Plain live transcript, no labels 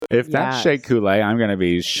If that's Shea Coulee, I'm going to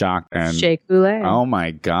be shocked. And Shea Coulee. Oh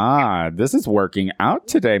my God. This is working out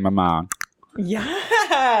today, Mama.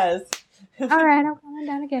 Yes. All right, I'm coming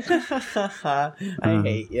down to get you. I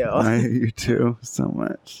hate you. I hate you too so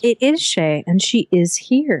much. It is Shay, and she is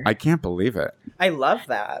here. I can't believe it. I love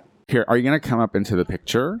that. Here, are you going to come up into the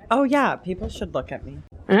picture? Oh, yeah. People should look at me.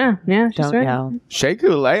 Yeah, she's Don't right. yell. Shea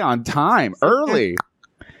Coulee on time, early.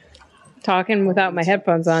 Talking without my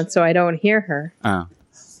headphones on, so I don't hear her. Oh.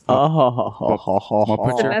 Oh, We'll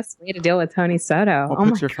put The your, best way to deal with Tony Soto. Well, Oh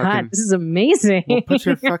my put your God, fucking- this is amazing. we'll put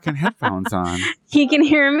your fucking headphones on. He can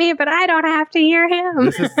hear me, but I don't have to hear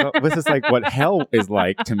him. This is like what hell is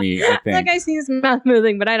like to me, I think. Like I see his mouth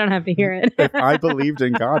moving, but I don't have to hear it. If I believed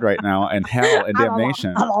in God right now and hell and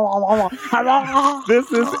damnation,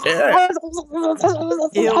 this is it.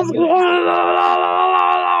 You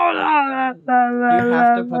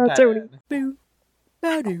have to put that in. Boo,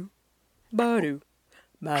 ba-doo,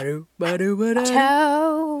 ba-doo, ba-doo, ba-doo, ba-doo.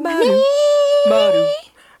 Tony, Ba-doo,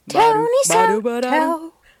 Tony ba-doo, Soto,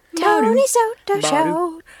 ba-doo. Tony Soto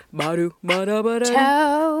Show, Ba-doo, ba-da, ba-da.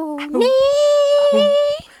 Tony,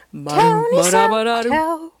 Ba-doo, Tony ba-da, ba-da-doo.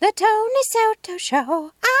 Soto, the Tony Soto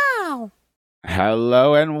Show. Ow!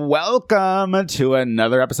 Hello and welcome to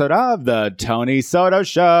another episode of the Tony Soto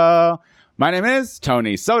Show. My name is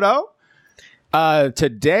Tony Soto.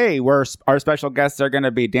 Today, our special guests are going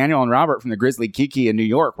to be Daniel and Robert from the Grizzly Kiki in New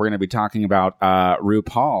York. We're going to be talking about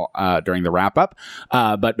RuPaul during the wrap up.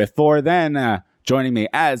 But before then, joining me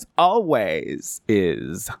as always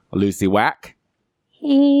is Lucy Wack.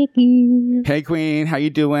 Hey, good. Hey, Queen, how you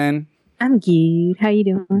doing? I'm good. How you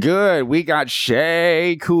doing? Good. We got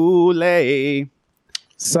Shea Coulee.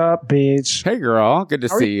 Sup, bitch? Hey, girl. Good to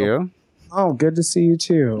How are see you? you. Oh, good to see you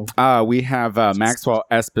too. We have Maxwell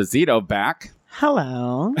Esposito back.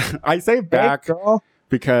 Hello. I say back Hey, girl.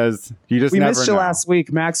 because you just We never missed you know. last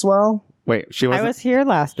week, Maxwell. Wait, she I wasn't. was here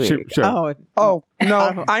last week. Sure. Oh,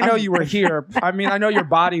 no, I know you were here. I mean, I know your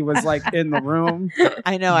body was like in the room.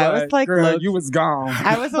 I know. I was but, like, girl, look, you was gone.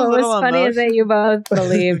 I was a What was little funny is emotional. that you both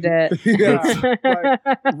believed it. Yeah,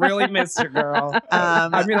 like, really missed you, girl.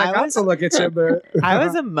 I mean, I got to look at you, but I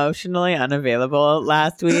was emotionally unavailable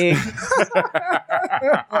last week.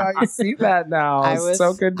 I see that now. I It's was-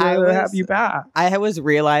 so good to I was- have you back. I was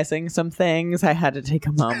realizing some things. I had to take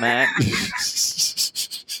a moment.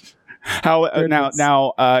 How Goodness.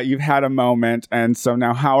 now you've had a moment, and so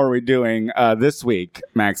now how are we doing this week,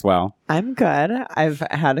 Maxwell? I'm good. I've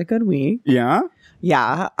had a good week. Yeah.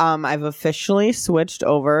 Yeah. I've officially switched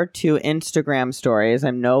over to Instagram stories.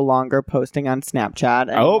 I'm no longer posting on Snapchat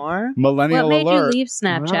anymore. Oh, millennial What made you alert! leave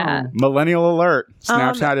Snapchat? Wow. Millennial alert!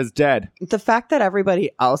 Snapchat is dead. The fact that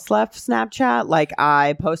everybody else left Snapchat, like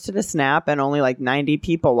I posted a snap and only like 90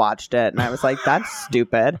 people watched it. And I was like, that's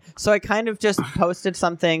stupid. So I kind of just posted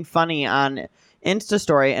something funny on Insta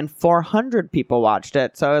story and 400 people watched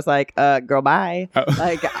it. So I was like, girl, bye. Oh.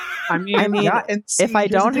 Like, I mean, yeah, and if I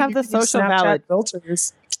here's don't thing, have you the can use social Snapchat valid-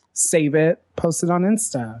 filters, save it, post it on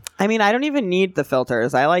Insta. I mean, I don't even need the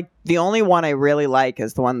filters. I like the only one I really like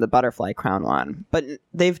is the one, the butterfly crown one. But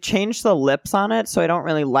they've changed the lips on it, so I don't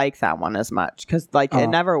really like that one as much because like it Oh.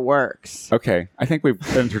 never works. Okay, I think we've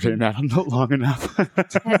entertained that long enough.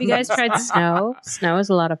 Have you guys tried Snow? Snow is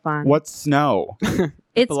a lot of fun. What's snow?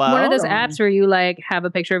 It's Blow? one of those apps where you like have a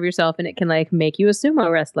picture of yourself and it can like make you a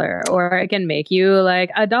sumo wrestler, or it can make you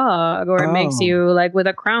like a dog, or it makes Oh. you like with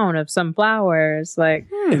a crown of some flowers, like,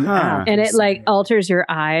 Huh. and it like alters your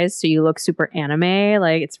eyes so you look super anime.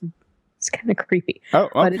 Like it's kind of creepy, Oh, okay.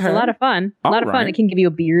 but it's a lot of fun. A lot of fun. Alright. It can give you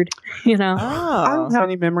a beard, you know. I don't Oh, have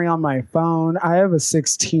any memory on my phone. I have a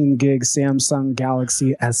 16 gig Samsung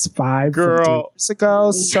Galaxy S5 Girl. 15 years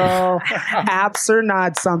ago. So apps are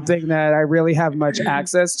not something that I really have much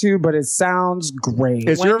access to, but it sounds great.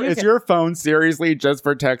 Is When your you is get- your phone seriously just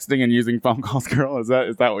for texting and using phone calls, girl? Is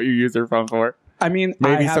that what you use your phone for? I mean,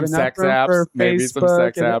 Maybe I have some enough sex room apps, for maybe some Facebook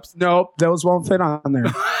sex and- apps. Nope, those won't fit on there.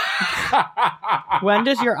 when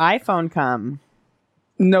does your iPhone come?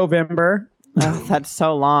 November. Oh, that's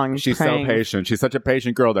so long. She's Praying. so patient. She's such a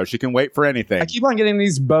patient girl, though. She can wait for anything. I keep on getting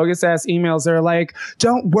these bogus ass emails that are like,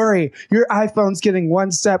 don't worry, your iPhone's getting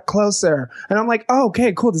one step closer. And I'm like, oh,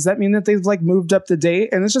 okay, cool. Does that mean that they've like moved up the date?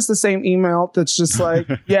 And it's just the same email that's just like,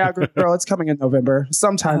 yeah, girl, it's coming in November,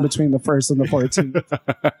 sometime between the 1st and the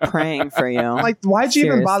 14th. Praying for you. Like, why'd you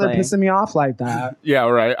even bother Seriously. pissing me off like that? Yeah,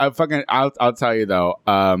 right. I'll tell you though.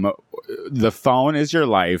 The phone is your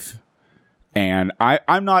life, and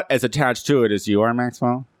I'm not as attached to it as you are,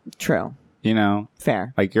 Maxwell. True. You know,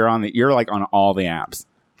 Fair. like you're like on all the apps.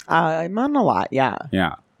 I'm on a lot. Yeah.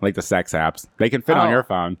 Yeah, like the sex apps. They can fit on Oh. your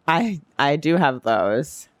phone. I do have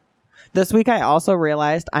those. This week, I also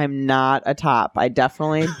realized I'm not a top. I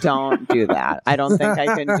definitely don't do that. I don't think I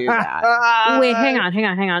can do that. Wait, hang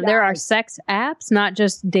on. There are sex apps, not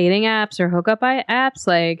just dating apps or hookup apps.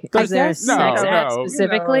 Like, is there a sex app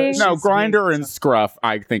specifically? No, Grinder and Scruff,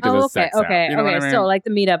 I think, is a sex app. You know what I mean? So like the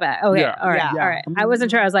meetup app. Okay, Yeah. all right. I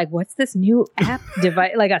wasn't sure. I was like, what's this new app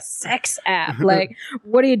device? Like a sex app? Like,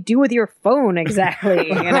 what do you do with your phone exactly?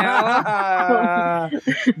 You know?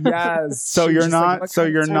 Yes. So you're not. So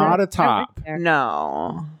you're not a top.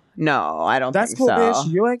 No, I don't That's think cool, so.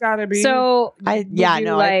 bitch. You ain't gotta be. So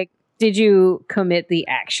did you commit the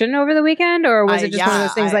action over the weekend, or was it just one of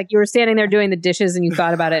those things like you were standing there doing the dishes and you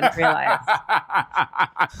thought about it and realized?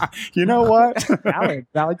 You know what?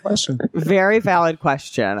 valid question. Very valid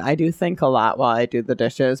question. I do think a lot while I do the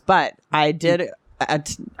dishes, but I did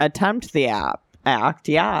attempt the act.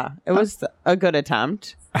 Yeah, it was a good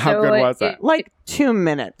attempt. How good was it? Like 2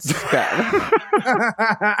 minutes good.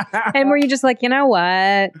 And were you just like, you know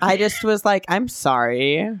what? I just was like, I'm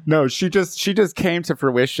sorry. No, she just came to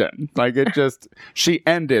fruition. Like she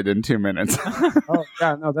ended in 2 minutes. Oh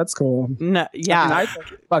yeah, no, that's cool. No, yeah. I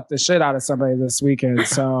fucked the shit out of somebody this weekend.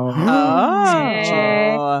 So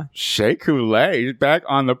Oh. Shea Coulee back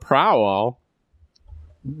on the prowl.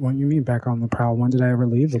 what do you mean back on the prowl? When did I ever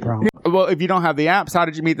leave the prowl? Well, if you don't have the apps, how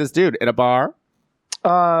did you meet this dude? At a bar?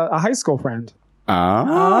 A high school friend. Oh.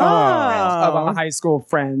 Of a high school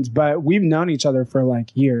friend, but we've known each other for like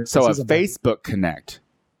years. So a This is Facebook connect.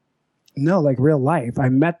 No, like real life. I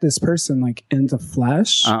met this person like in the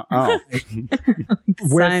flesh with Sign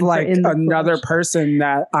for like in the another flesh. person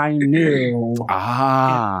that I knew.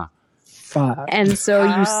 Fuck. And so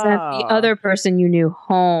you sent the other person you knew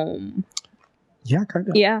home. Yeah, kind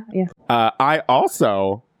of. Yeah. I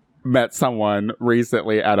also met someone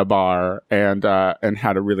recently at a bar and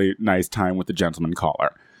had a really nice time with the gentleman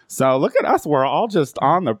caller. So look at us. We're all just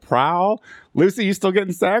on the prowl. Lucy, you still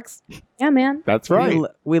getting sex? Yeah, man. That's right.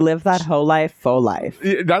 We live that whole life, faux life.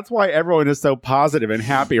 That's why everyone is so positive and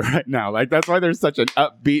happy right now. Like, that's why there's such an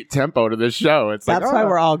upbeat tempo to this show. It's like, That's why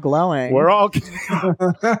we're all glowing. we're all.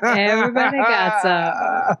 Everybody got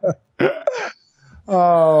some.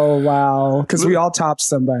 Oh wow! Because we all topped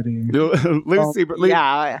somebody. Lucy,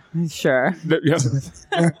 yeah, sure.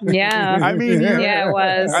 Yeah. I mean, Yeah, it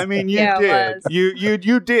was. I mean, you Yeah, it did. was.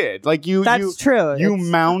 You did. Like That's true. You It's-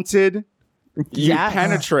 mounted. You Yes.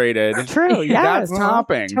 penetrated. True. Yes. That's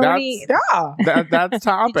topping. Tony, Yeah. That's did you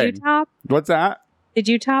topping. top? What's that? Did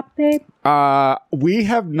you top, babe? We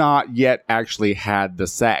have not yet actually had the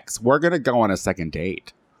sex. We're gonna go on a second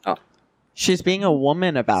date. She's being a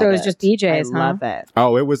woman about it. So it was just DJs, I huh? love it.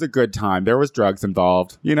 Oh, it was a good time. There was drugs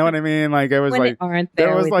involved. You know what I mean? Like it was When like they aren't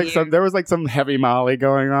there with you. there was like some heavy Molly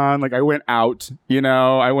going on. Like I went out,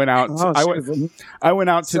 I went out. Oh, I went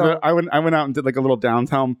out to So- I went out and did like a little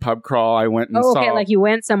downtown pub crawl. I went and Oh, saw. okay, like you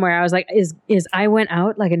went somewhere. I was like, is I went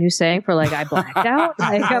out like a new saying for like I blacked out?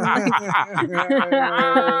 Like, I'm like,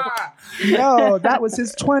 No, that was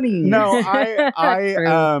his 20s. No,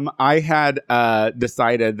 True. I had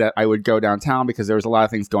decided that I would go downtown because there was a lot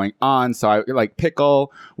of things going on. So I like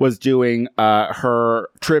Pickle was doing her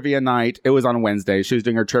trivia night. It was on Wednesday. She was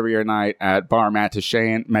doing her trivia night at Bar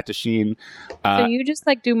Mattachine. so you just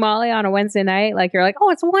like do Molly on a Wednesday night? Like you're like,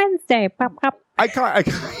 oh, it's Wednesday. Pop, pop.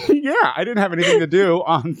 Yeah, I didn't have anything to do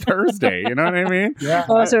on Thursday. You know what I mean? Yeah.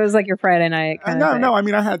 Oh, so it was like your Friday night. Kind of No. I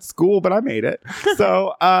mean, I had school, but I made it.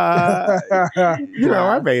 So,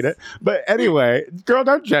 I made it. But anyway, girl,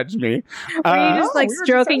 don't judge me. Were you just like we were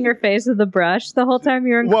stroking your face with a brush the whole time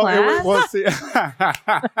you were in class? See,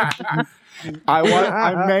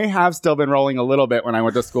 I may have still been rolling a little bit when I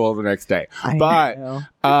went to school the next day, but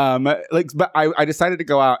I decided to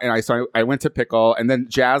go out and I went to Pickle, and then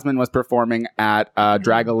Jasmine was performing at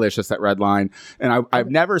Dragalicious at Redline, and I've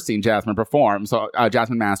never seen Jasmine perform, so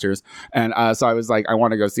Jasmine Masters, and so I was like, I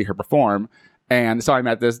want to go see her perform, and so I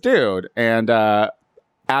met this dude, and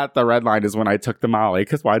at the Redline is when I took the Molly,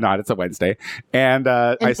 because why not? It's a Wednesday. And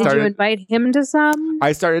I Did you started invite him to some?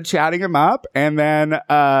 I started chatting him up, and then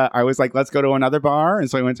I was like, let's go to another bar. And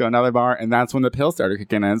so I went to another bar, and that's when the pill started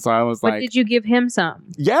kicking in. So I was But like, did you give him some?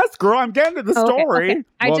 yes, girl, I'm getting to the Oh, okay, story. okay.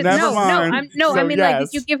 I Well, just never no, mind. no. So, I mean, like,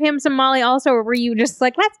 did you give him some Molly also, or were you just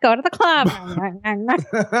like, let's go to the club?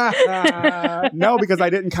 No, because I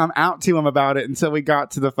didn't come out to him about it until we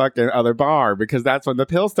got to the fucking other bar, because that's when the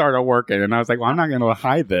pill started working. And I was like, well, I'm not going to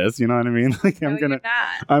hide this. You know what I mean? Like, I'm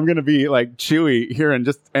going to be like Chewy here in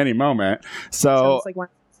just any moment. So, Sounds like one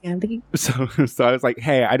candy. so I was like,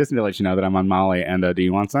 hey, I just need to let you know that I'm on Molly, and do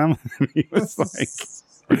you want some? And he was like,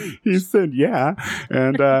 he said, yeah.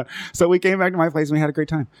 And so we came back to my place and we had a great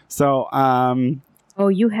time. So, Oh, Oh,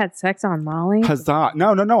 you had sex on Molly? Huzzah!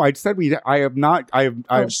 No. I said I have not. I've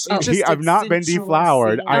not been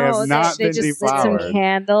deflowered. I have not they been just lit some deflowered.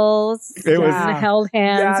 candles. It was- and held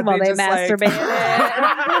hands Yeah, while they they just, like-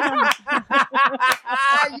 masturbated.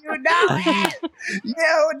 You know it. You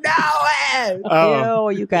know it. Oh.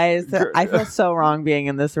 Ew, you guys. I feel so wrong being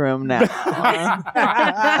in this room now.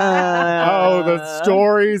 Oh, the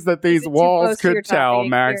stories that these Is it too walls close to your could tell, talking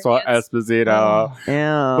Maxwell experience? Esposito.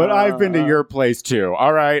 Yeah. But I've been to your place too.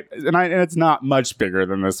 All right, and it's not much bigger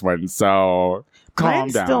than this one, so calm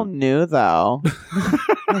Mine's down. still new though.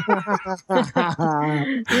 No.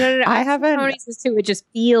 I haven't. Tony's is too. It just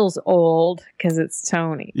feels old because it's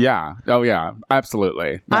Tony. Yeah. Oh yeah.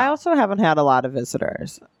 Absolutely. I also haven't had a lot of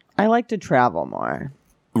visitors. I like to travel more.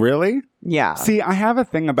 Really? Yeah. See, I have a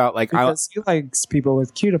thing about like Because he likes people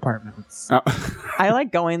with cute apartments. I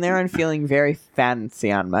like going there and feeling very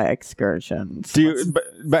fancy on my excursions. Do you,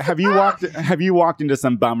 but have you walked into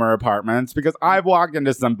some bummer apartments? Because I've walked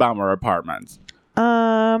into some bummer apartments.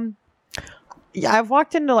 Yeah, I've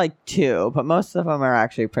walked into like 2, but most of them are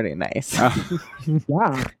actually pretty nice.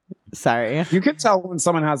 Yeah. Sorry. You can tell when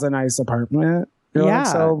someone has a nice apartment. You're Yeah. like,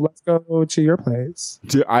 so let's go to your place.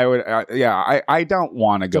 I would, I don't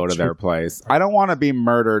want to go to their place. I don't want to be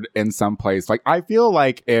murdered in some place. Like I feel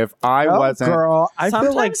like if I wasn't, Girl, I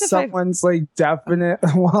feel like Sometimes if I- someone's like definite.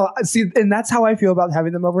 Well, see, and that's how I feel about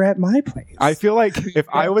having them over at my place. I feel like if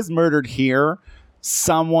I was murdered here,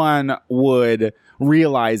 someone would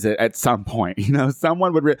realize it at some point. You know,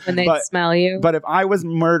 someone would. When they but, smell you. but if I was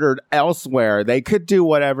murdered elsewhere, they could do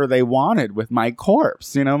whatever they wanted with my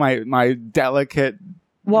corpse. You know, my delicate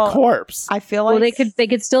Well, corpse. I feel like Well, they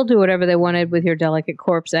could still do whatever they wanted with your delicate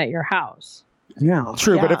corpse at your house. yeah.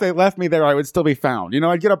 True, but yeah. if they left me there, I would still be found. You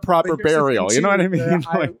know, I'd get a proper But here's the burial. thing, You know too, what I mean? that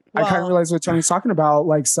Like, I kind of realize what Tony's talking about.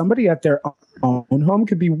 Like somebody at their own home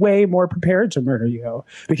could be way more prepared to murder you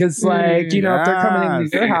because, like, you know, if they're coming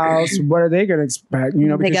into your house, what are they going to expect? You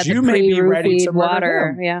know, They because got you the may be ready to pre-roofied murder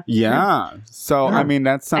water. them. Yeah. yeah. So Yeah. I mean,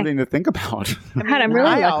 that's something to think about. I God, I'm mean, really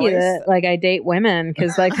I lucky always- that like I date women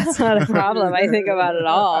because like that's not a problem I think about at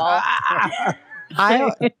all.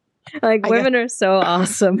 I Like women are so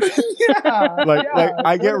awesome. like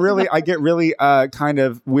I get really kind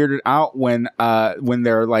of weirded out when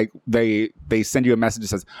they're like they send you a message that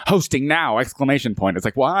says hosting now ! It's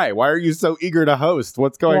like, why are you so eager to host?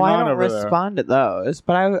 What's going well, I on don't over there? respond to those,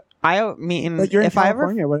 but I mean, But you're in if I ever,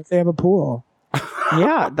 California. What if they have a pool?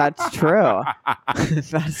 yeah, that's true.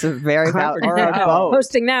 That's a very valid, or a Wow. boat,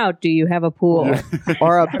 Hosting now, do you have a pool?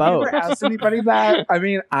 or a Have you boat. ever asked anybody that? I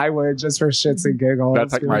mean, I would just for shits and giggles.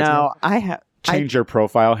 That's like my- No, I have. Change your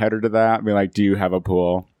profile header to that. Be like, do you have a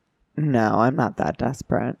pool? No, I'm not that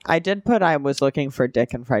desperate. I did put I was looking for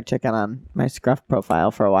dick and fried chicken on my Scruff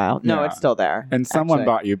profile for a while. No, Yeah. it's still there. And someone actually.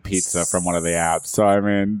 bought you pizza from one of the apps. So I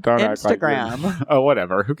mean, don't act like Instagram. oh,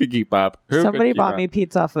 whatever. Who could keep up? Who Somebody could keep bought up? me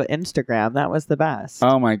pizza off of Instagram. That was the best.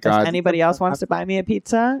 Oh my god. If anybody else wants to buy me a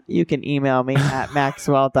pizza, you can email me at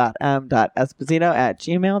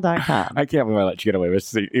maxwell.m.esposito@gmail.com. I can't believe I let you get away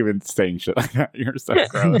with even saying shit like that. You're so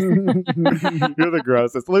gross. You're the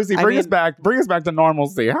grossest. Lucy, I bring us mean- back to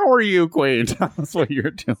normalcy. How are you, Queen? Tell us what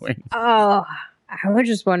you're doing. Oh, I was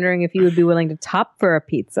just wondering if you would be willing to top for a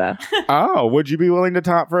pizza. Oh, would you be willing to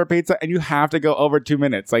top for a pizza? And you have to go over 2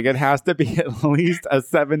 minutes. Like it has to be at least a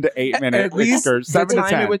 7 to 8 minute At least excursion. the 7 to time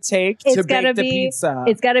 10. it would take It's to gotta bake the be- pizza.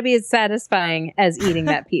 It's got to be as satisfying as eating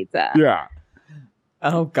that pizza. Yeah.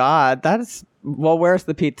 Oh God, that's well. Where's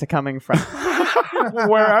the pizza coming from?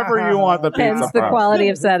 Wherever you want the pizza Hence the from. quality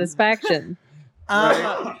of satisfaction.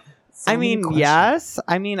 I mean, question. yes.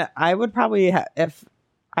 I mean, I would probably if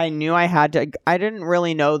I knew I had to. I didn't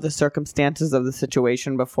really know the circumstances of the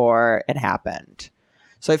situation before it happened,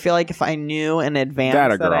 so I feel like if I knew in advance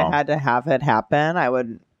That a that I girl. had to have it happen, I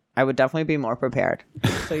would definitely be more prepared.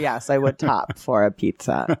 So yes, I would top for a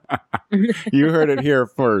pizza. You heard it here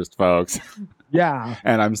first, folks. Yeah.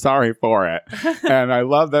 And I'm sorry for it. And I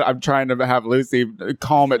love that I'm trying to have Lucy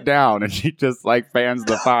calm it down, and she just like fans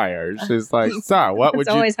the fire. She's like, "So, what would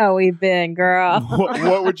It's always how we've been, girl.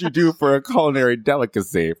 what would you do for a culinary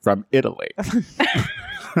delicacy from Italy?"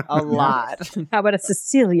 A lot. How about a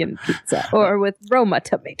Sicilian pizza or with Roma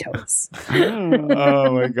tomatoes?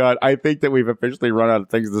 Oh my god! I think that we've officially run out of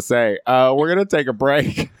things to say. We're gonna take a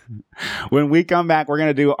break. When we come back, we're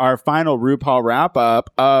gonna do our final RuPaul wrap up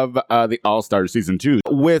of the All Stars season 2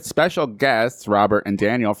 with special guests Robert and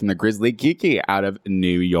Daniel from the Grizzly Geeky out of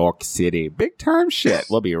New York City. Big time shit.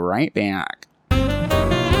 We'll be right back.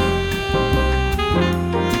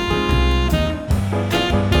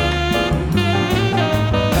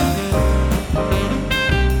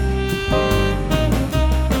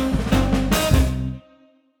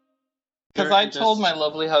 I told my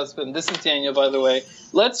lovely husband, this is Daniel, by the way,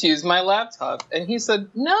 let's use my laptop. And he said,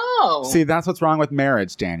 no. See, that's what's wrong with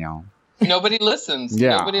marriage, Daniel. Nobody listens.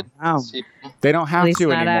 Yeah. Nobody listens to you. They don't At have least to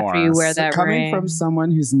not anymore. after you wear that Coming ring. from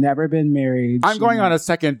someone who's never been married. I'm going on a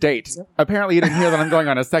second date. Apparently, you didn't hear that I'm going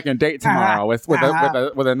on a second date tomorrow with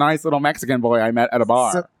a nice little Mexican boy I met at a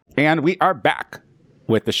bar. And we are back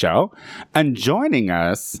with the show. And joining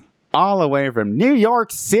us all the way from New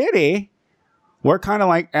York City, we're kind of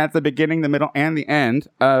like at the beginning, the middle, and the end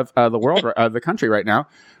of the world, of the country right now.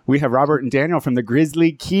 We have Robert and Daniel from the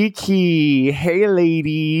Grizzly Kiki. Hey,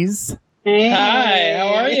 ladies. Hi,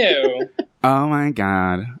 how are you? Oh my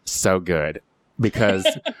God. So good. Because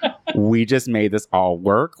we just made this all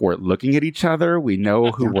work. We're looking at each other. We know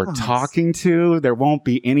who we're talking to. There won't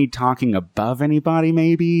be any talking above anybody,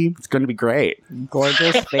 maybe. It's going to be great.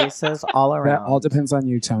 Gorgeous faces all That around. all depends on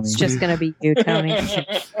you, Tony. It's just gonna be you, Tony.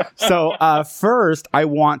 So first, I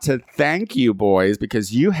want to thank you boys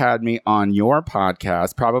because you had me on your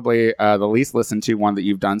podcast, probably the least listened to one that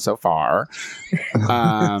you've done so far.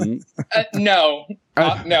 No.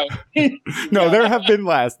 No. No, there have been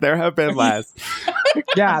less. There have been less.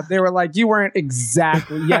 Yeah, they were like, you weren't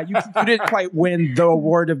exactly. Yeah, you didn't quite win the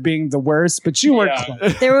award of being the worst, but you were Yeah.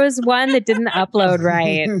 close. There was one that didn't upload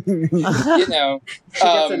right. You know. She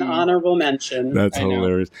gets an honorable mention. That's I know.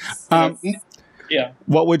 hilarious. Yeah.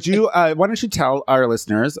 What would you? Why don't you tell our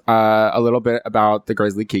listeners a little bit about the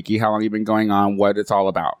Grizzly Kiki? How long you've been going on? What it's all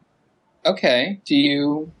about? Okay. Do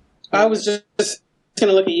you? I was just going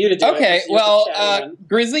to look at you to do it. Okay, Just use well, the chat one.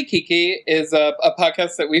 Grizzly Kiki is a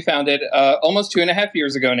podcast that we founded almost 2.5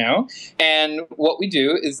 years ago now. And what we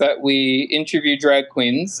do is that we interview drag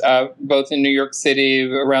queens, both in New York City,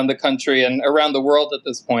 around the country, and around the world at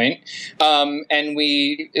this point. And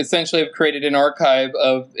we essentially have created an archive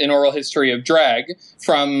of an oral history of drag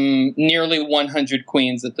from nearly 100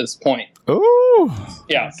 queens at this point. Ooh,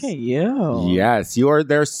 Yeah. Look at you. yes, you are.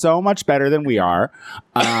 They're so much better than we are.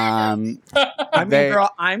 I mean, They- girl,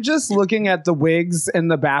 I'm just looking at the wigs in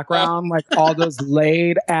the background, like all those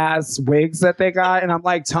laid ass wigs that they got, and I'm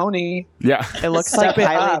like, Tony, Yeah, It looks like step it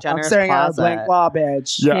Kylie up. I'm Jenner's staring at a closet. blank wall,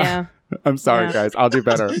 bitch. yeah. Yeah. I'm sorry, Yeah. guys. I'll do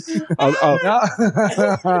better. I'll,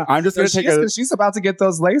 No. I'm just gonna take a. She's about to get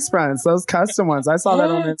those lace fronts, those custom ones. I saw that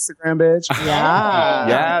on Instagram, bitch. Yeah.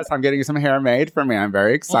 Yes, I'm getting some hair made for me. I'm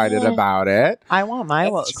very excited about it. I want my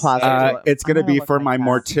closet. It's going to I'm be look for like my that.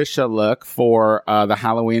 Morticia look for the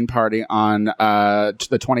Halloween party on the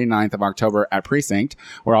 29th of October at Precinct,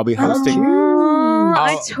 where I'll be hosting. Oh,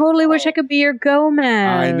 I totally wish I could be your Gomez.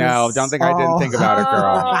 I know. Don't think I didn't think about it,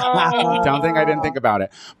 girl. Don't think I didn't think about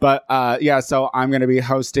it. But yeah, so I'm going to be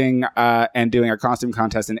hosting and doing a costume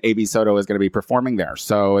contest, and AB Soto is going to be performing there.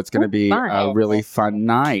 So it's going to be fun. a really fun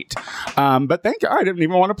night. But thank you. I didn't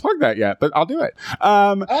even want to plug that yet, but I'll do it.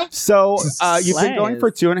 So you've been going for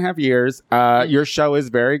 2.5 years. Your show is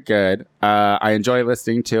very good. I enjoy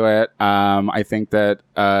listening to it. I think that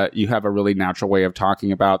you have a really natural way of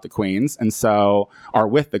talking about the queens, and so are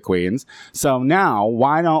with the queens. So now,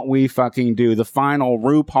 why don't we fucking do the final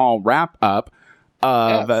RuPaul wrap up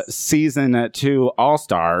of season 2 All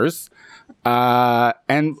Stars?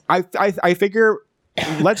 And I figure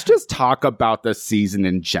let's just talk about the season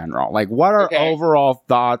in general. Like, what our overall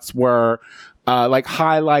thoughts were. Like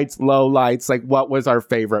highlights, lowlights, like what was our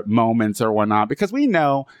favorite moments or whatnot, because we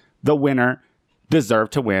know the winner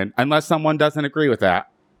deserved to win, unless someone doesn't agree with that.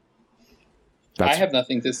 I have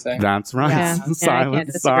nothing to say. That's right. Yeah. I can't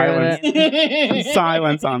Silence, disagree with silence,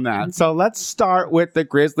 silence on that. So let's start with the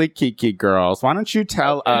Grizzly Kiki girls. Why don't you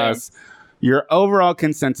tell us your overall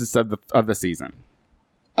consensus of the season?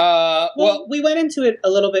 Well, we went into it a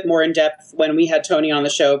little bit more in depth when we had Tony on the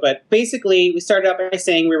show, but basically we started out by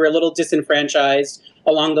saying we were a little disenfranchised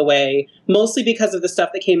along the way, mostly because of the stuff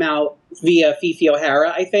that came out via Fifi O'Hara,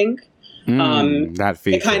 I think. That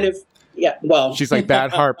Fifi. It kind of, yeah, well. She's like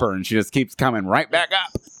bad heartburn. She just keeps coming right back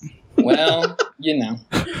up. Well, you know.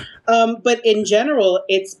 But in general,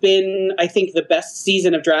 it's been, I think, the best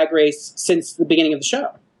season of Drag Race since the beginning of the show.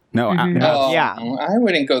 No, Mhm. Yeah. I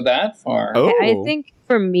wouldn't go that far. Oh. I think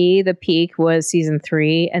for me, the peak was season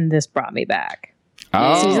 3, and this brought me back.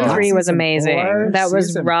 Oh. Season 3 was Season amazing. 4, That was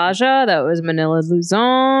season- Raja. That was Manila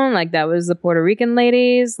Luzon. Like, that was the Puerto Rican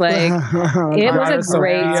ladies. Like, it was a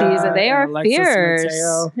great season. They are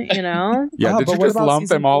fierce. You know? Yeah, did but you what just about lump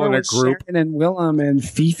season them all 4 in a with group? Sharon and Willem and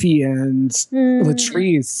Fifi and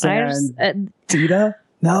Latrice I just, and Dita?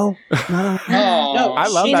 No. No, I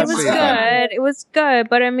love it that was season. good. It was good.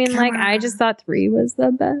 But I mean, like, I just thought 3 was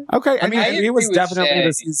the best. Okay, I mean, I it agree was with definitely Shay.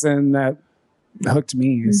 the season that hooked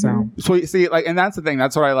me. So So you see, like, and that's the thing.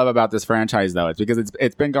 That's what I love about this franchise, though. It's because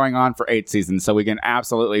it's been going on for 8 seasons, so we can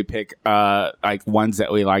absolutely pick like ones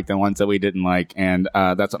that we liked and ones that we didn't like, and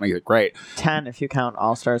that's what makes it great. 10 if you count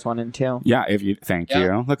All Stars 1 and 2. Yeah, thank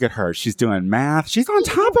you. Look at her. She's doing math. She's on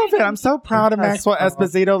top of it. I'm so proud of Maxwell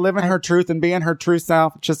Esposito living her truth and being her true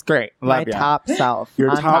self. Just great. Love My ya. top self. Your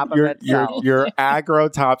on top, of itself. your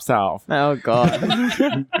aggro top self. Oh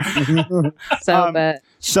God. So bad.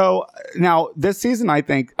 So now this season, I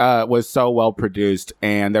think, was so well produced,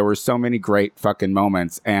 and there were so many great fucking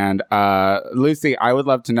moments. And Lucy, I would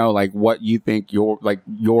love to know, like, what you think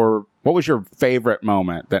what was your favorite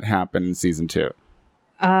moment that happened in season 2?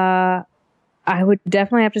 I would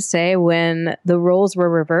definitely have to say when the roles were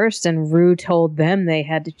reversed and Rue told them they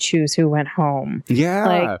had to choose who went home. Yeah,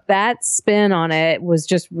 Like that spin on it was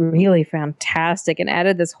just really fantastic and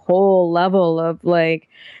added this whole level of like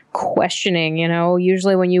questioning, you know.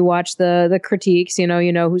 Usually when you watch the critiques, you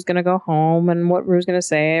know who's going to go home and what Rue's going to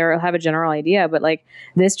say or have a general idea, but like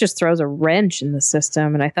this just throws a wrench in the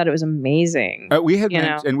system, and I thought it was amazing. we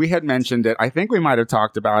had mentioned it. I think we might have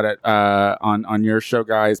talked about it on your show,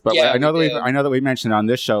 guys. But Yeah, I know that we mentioned it on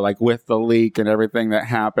this show, like with the leak and everything that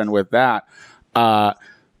happened with that.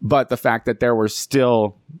 But the fact that there were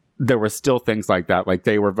still things like that, like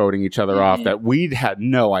they were voting each other off that we'd had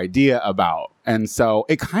no idea about. And so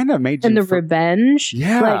it kind of made you... And the revenge.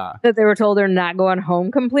 Yeah. Like, that they were told they're not going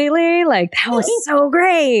home completely. Like, that was so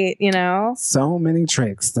great, you know? so many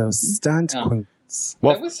tricks, those stunt queens.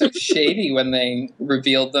 Well, That was so shady when they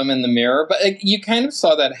revealed them in the mirror. But like, you kind of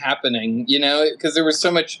saw that happening, you know, because there was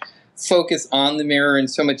so much focus on the mirror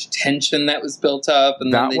and so much tension that was built up.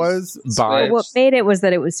 And then that they was just by... But what made it was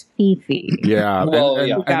that it was Fifi. Yeah. Well, and,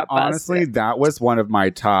 yeah. and Got honestly, busted. that was one of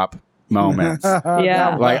my top moments.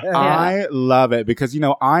 Yeah. Like, Yeah. I love it because, you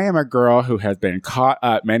know, I am a girl who has been caught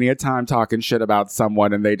up many a time talking shit about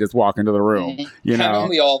someone and they just walk into the room, you know? Haven't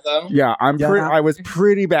we all, though? Yeah, Yeah. I was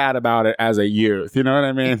pretty bad about it as a youth. You know what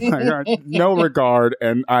I mean? Like, no regard,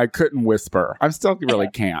 and I couldn't whisper. I still really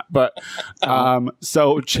can't. But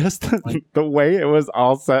so just the way it was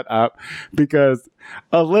all set up, because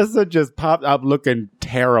Alyssa just popped up looking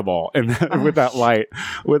terrible with that light.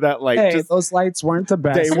 Hey, Just, those lights weren't the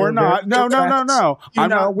best. they were not. No. You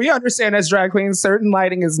know, we understand as drag queens, certain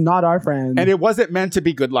lighting is not our friend. And it wasn't meant to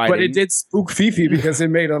be good lighting. but it did spook Fifi because it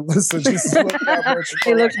made Alyssa just look that much.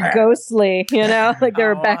 They looked ghostly, you know? Like they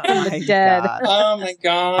were back from my the dead. God. Oh my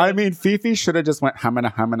god! I mean, Fifi should have just went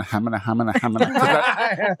hamana,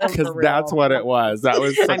 because that's what it was. That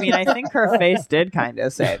was. I mean, I think her face did kind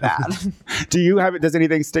of say that. Does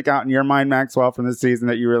anything stick out in your mind, Maxwell, from this season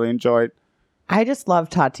that you really enjoyed? I just love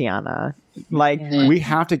Tatiana. Like, Yeah. We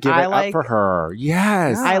have to give I it up like- for her.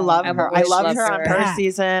 Yes. I love I've her. I always loved loved her on her. her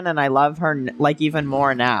season, and I love her like even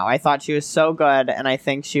more now. I thought she was so good, and I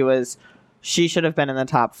think she should have been in the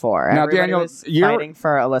top 4. Now, Everybody Daniel, was you're- fighting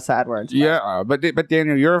for Alyssa Edwards. but- Yeah, but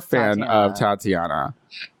Daniel, you're a fan of Tatiana.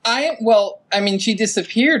 I mean, she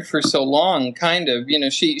disappeared for so long, kind of. You know,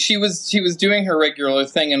 she was doing her regular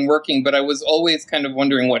thing and working, but I was always kind of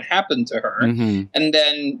wondering what happened to her. Mm-hmm. And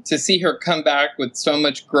then to see her come back with so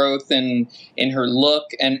much growth in her look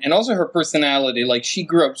and also her personality, like she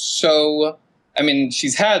grew up so. I mean,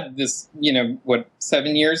 she's had this,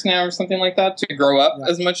 7 years now or something like that to grow up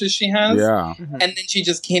as much as she has. Yeah. And then she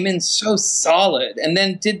just came in so solid and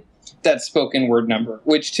then did that spoken word number,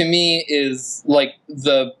 which to me is like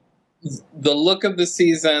the look of the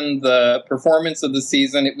season, the performance of the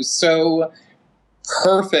season. It was so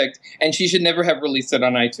perfect, and she should never have released it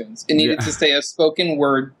on iTunes. It needed to stay a spoken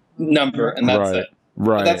word number, and that's it.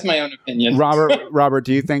 Right. But that's my own opinion. Robert,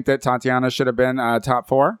 do you think that Tatiana should have been top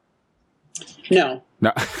 4? No.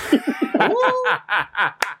 No.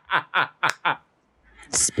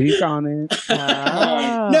 Speak on it.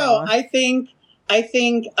 Oh. No, I think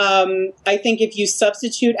if you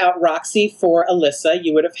substitute out Roxy for Alyssa,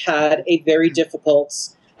 you would have had a very difficult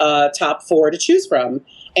top 4 to choose from.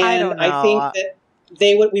 And I don't know. I think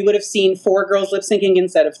that we would have seen 4 girls lip syncing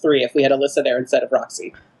instead of 3 if we had Alyssa there instead of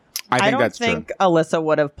Roxy. I think don't that's think true. Alyssa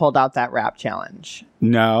would have pulled out that rap challenge.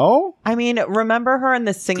 No, I mean, remember her in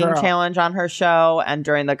the singing Girl. challenge on her show and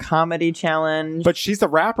during the comedy challenge? but she's a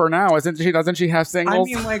rapper now, isn't she? Doesn't she have I singles?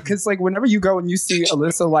 mean, like, because like whenever you go and you see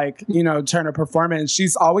Alyssa, turn a performance,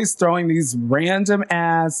 she's always throwing these random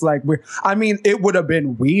ass I mean, it would have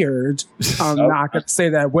been weird. I'm not gonna say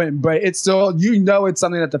that it wouldn't, but it's still, it's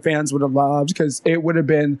something that the fans would have loved because it would have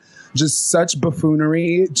been just such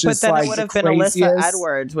buffoonery. But Just then like it would have the been Alyssa craziest.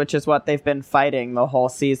 Edwards, which is what they've been fighting the whole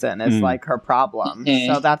season. Is Mm. like her problem. Mm.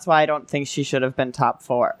 So that's why I don't think she should have been top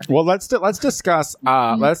 4. Well, let's discuss.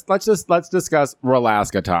 Let's discuss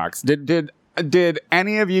Rolaska talks. Did did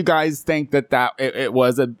any of you guys think that it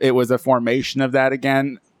was a formation of that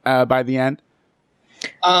again by the end?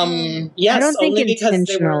 Yes, I don't think only because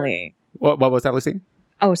intentionally. What was that, Lucy?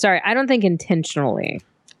 Oh, sorry. I don't think intentionally.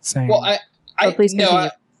 Same. Well, Please continue.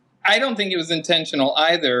 I don't think it was intentional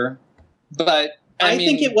either, but I mean,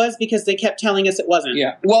 think it was because they kept telling us it wasn't.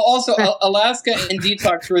 Yeah. Well, also Alaska and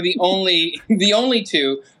Detox were the only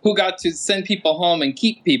two who got to send people home and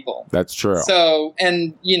keep people. That's true. So,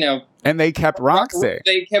 and they kept Roxy.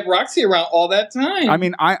 They kept Roxy around all that time. I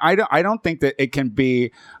mean, I don't think that it can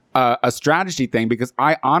be a strategy thing, because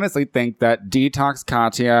I honestly think that Detox,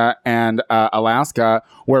 Katya, and Alaska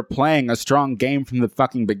were playing a strong game from the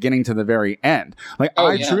fucking beginning to the very end. Like,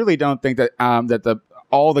 I truly don't think that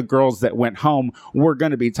all the girls that went home were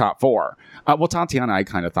going to be top 4. Well, Tatiana, I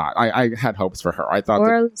kind of thought I had hopes for her. I thought,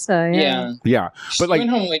 Or Alyssa, yeah,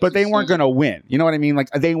 but they weren't going to win. You know what I mean? Like,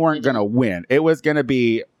 they weren't going to win. It was going to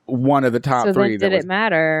be one of the top So 3. then did it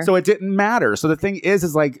matter? So it didn't matter. So the thing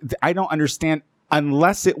is like, I don't understand,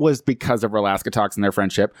 unless it was because of Alaska Talks and their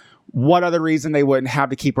friendship, what other reason they wouldn't have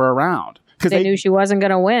to keep her around? Because they knew she wasn't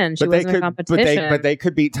going to win. She wasn't in competition. But they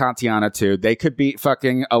could beat Tatiana too. They could beat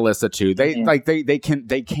fucking Alyssa too. They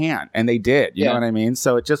can, and they did. You know what I mean?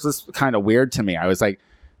 So it just was kind of weird to me. I was like,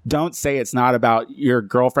 don't say it's not about your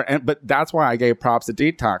girlfriend. But that's why I gave props to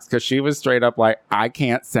Detox, because she was straight up like, I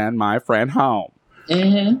can't send my friend home.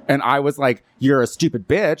 Mm-hmm. And I was like, you're a stupid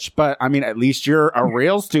bitch, but I mean, at least you're a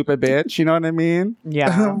real stupid bitch. You know what I mean?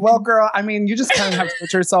 Yeah. Well, girl, I mean, you just kind of have to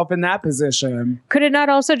put yourself in that position. Could it not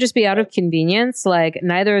also just be out of convenience? Like,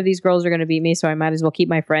 neither of these girls are going to beat me, so I might as well keep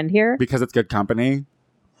my friend here. Because it's good company.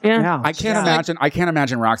 Yeah. I can't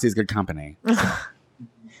imagine Roxy's good company.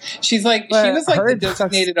 She's like, she was like the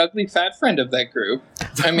designated ugly fat friend of that group.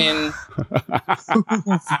 I mean,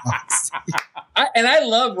 I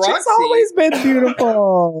love Roxy. She's always been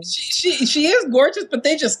beautiful. She is gorgeous, but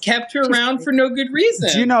they just kept her around for no good reason.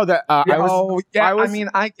 Do you know that I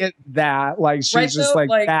get that. Like, she's just like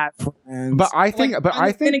that friend. But I think, I'm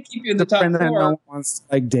gonna keep you in the top 4. That no one wants to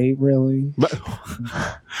like date, really. But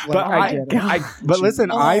listen,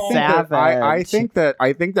 I think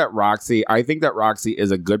that Roxy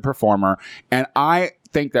is a good performer, and I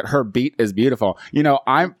think that her beat is beautiful. You know,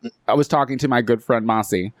 I was talking to my good friend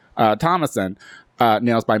Mossy Thomason,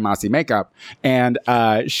 Nails by Mossy Makeup, and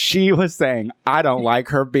she was saying, I don't like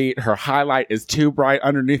her beat. Her highlight is too bright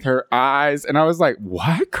underneath her eyes. And I was like,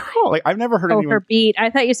 what, girl? Like, I've never heard anyone... her beat.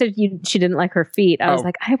 I thought you said she didn't like her feet. I was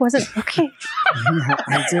like, I wasn't... Okay.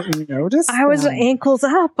 I didn't notice I was ankles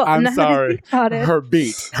up. I'm sorry. Her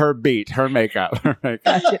beat, her makeup.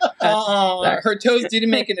 Her toes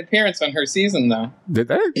didn't make an appearance on her season, though. Did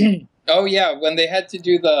they? Oh, yeah. When they had to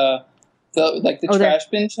do the trash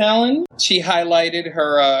bin challenge, she highlighted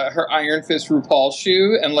her Iron Fist RuPaul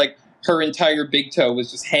shoe, and like her entire big toe was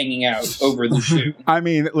just hanging out over the shoe. I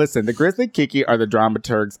mean, listen, the Grizzly Kiki are the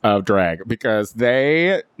dramaturgs of drag, because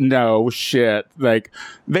they know shit. Like,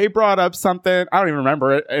 they brought up something, I don't even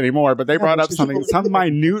remember it anymore, but they brought up some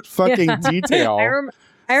minute fucking detail.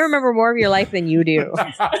 I remember more of your life than you do.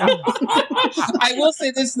 I will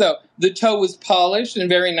say this, though. The toe was polished and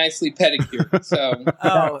very nicely pedicured. So,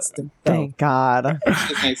 thank God.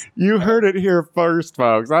 Nice. You heard it here first,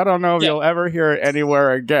 folks. I don't know if you'll ever hear it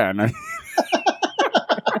anywhere again.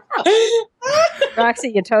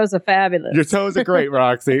 Roxy, your toes are fabulous. Your toes are great,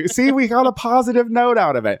 Roxy. See, we got a positive note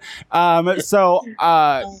out of it.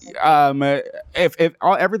 If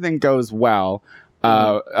everything goes well,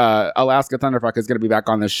 Alaska Thunderfuck is going to be back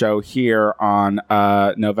on the show here on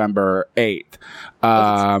November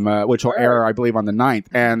 8th, which will air, I believe, on the 9th.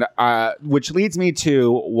 And which leads me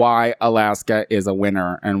to why Alaska is a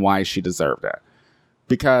winner and why she deserved it.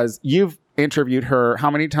 Because you've interviewed her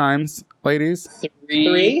how many times, ladies?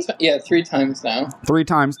 3? Yeah, 3 times now. 3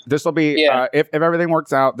 times. This will be, if everything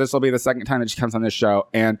works out, this will be the second time that she comes on this show.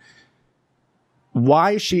 And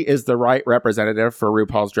why she is the right representative for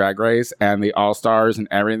RuPaul's Drag Race and the All-Stars and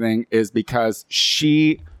everything is because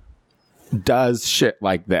she does shit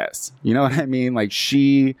like this. You know what I mean? Like,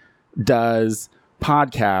 she does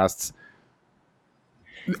podcasts.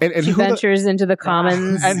 And she ventures into the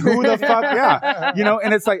commons. And who the fuck, you know,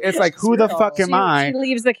 and it's like who the fuck am I? She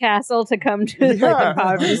leaves the castle to come to like the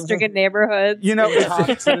poverty-stricken neighborhoods. You know, talk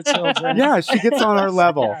to the children. Yeah, she gets on our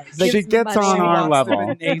level. She gets on our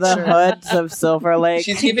level. The hoods of Silver Lake.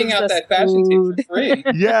 She's giving out that fashion tape for free.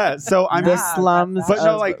 Yeah, so I'm the slums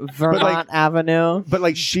of Vermont Avenue. But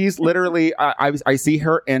like, she's literally, I see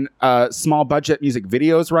her in small budget music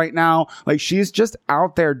videos right now. Like, she's just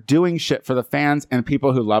out there doing shit for the fans and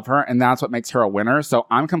people who love her, and that's what makes her a winner. So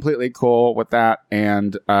I'm completely cool with that,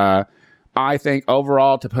 and I think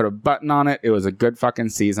overall, to put a button on it, it was a good fucking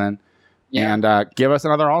season. Yeah. And give us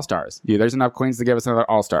another All-Stars. Yeah, there's enough queens to give us another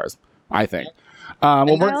All-Stars, I think. And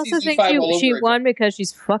Well, I we're, also Season think 5 all she over won because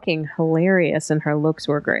she's fucking hilarious and her looks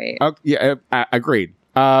were great. agreed.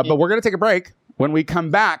 But we're going to take a break. When we come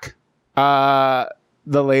back, the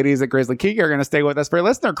ladies at Grizzly Kiki are going to stay with us for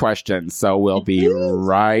listener questions. So we'll be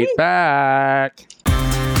right back.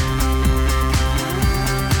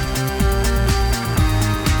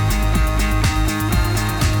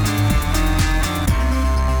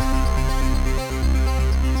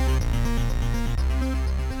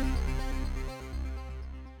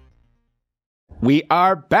 We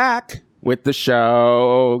are back with the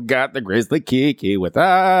show. Got the Grizzly Kiki with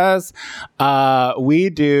us. We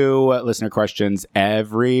do listener questions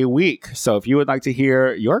every week. So if you would like to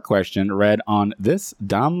hear your question read on this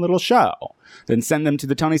dumb little show, then send them to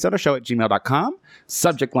the TonySotoShow@gmail.com.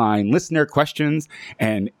 Subject line, listener questions,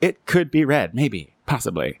 and it could be read. Maybe,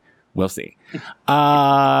 possibly. We'll see.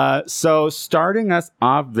 So starting us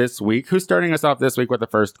off this week, who's starting us off this week with the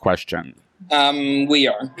first question? We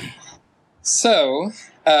are. So,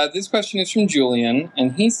 this question is from Julian,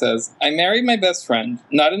 and he says, I married my best friend,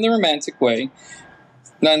 not in the romantic way.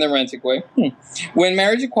 When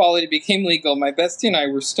marriage equality became legal, my bestie and I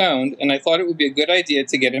were stoned, and I thought it would be a good idea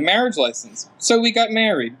to get a marriage license. So we got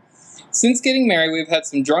married. Since getting married, we've had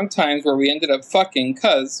some drunk times where we ended up fucking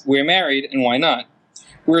because we're married, and why not?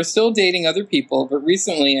 We're still dating other people, but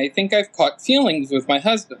recently I think I've caught feelings with my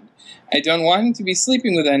husband. I don't want him to be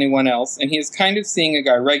sleeping with anyone else, and he is kind of seeing a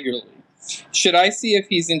guy regularly. Should I see if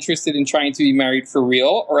he's interested in trying to be married for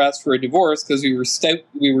real or ask for a divorce because we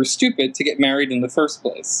were stupid to get married in the first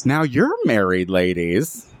place? Now you're married,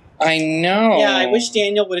 ladies. I know. Yeah, I wish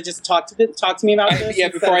Daniel would have just talked to me about this. Yeah,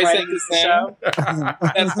 before I said this show.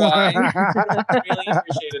 That's why. I really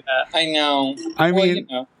appreciated that. I know. I Well, mean, you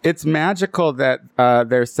know. it's magical that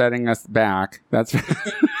they're setting us back. That's.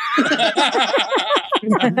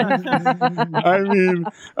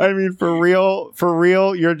 I mean, for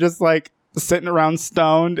real, you're just like sitting around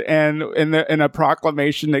stoned, and in a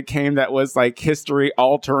proclamation that came that was like history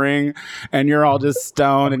altering, and you're all just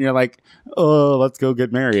stoned, and you're like, oh, let's go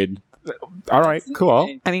get married. All right,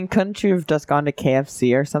 cool. I mean, couldn't you have just gone to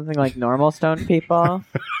KFC or something like normal stoned people?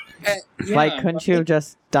 Yeah. Like, couldn't you have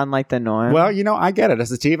just done like the norm? Well, I get it. A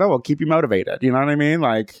sativa will keep you motivated. You know what I mean?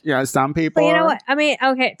 Like, some people. But you know what? I mean,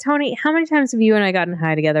 okay, Tony, how many times have you and I gotten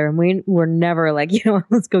high together and we were never like,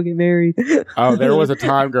 let's go get married? Oh, there was a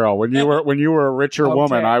time, girl, when you were a richer Okay.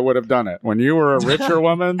 woman, I would have done it. When you were a richer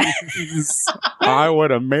woman, I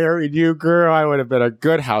would have married you, girl. I would have been a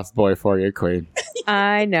good houseboy for you, queen.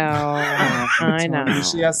 I know. I know.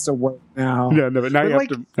 She has to work now. Yeah, no, but now But, you like,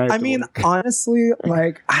 have to. Now you have I to mean, work. honestly,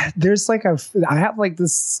 like, there's like I have like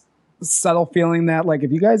this subtle feeling that like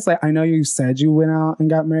if you guys like, I know you said you went out and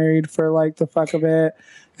got married for like the fuck of it,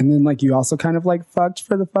 and then like you also kind of like fucked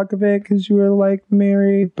for the fuck of it because you were like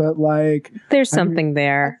married, but like There's something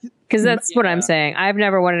there. Because that's what I'm Yeah. saying. I've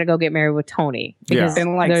never wanted to go get married with Tony. Because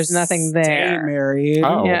and like there's nothing stay there. married.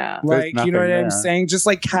 Oh, Yeah. there's Like, you know what nothing I'm there. saying? Just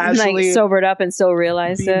like Like casually sobered up and still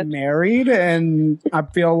realized be it. married, and I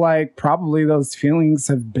feel like probably those feelings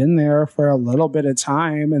have been there for a little bit of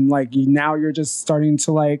time, and like now you're just starting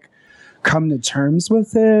to like come to terms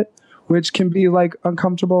with it, which can be like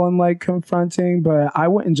uncomfortable and like confronting. But I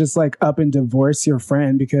wouldn't just like up and divorce your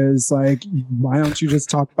friend because like why don't you just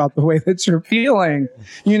talk about the way that you're feeling?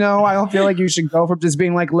 I don't feel like you should go from just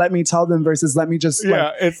being like let me tell them versus let me just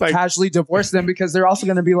like It's like casually divorce them, because they're also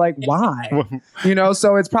going to be like why.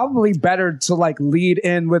 So it's probably better to like lead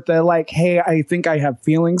in with the like, hey, I think I have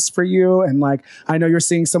feelings for you, and like I know you're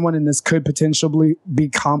seeing someone and this could potentially be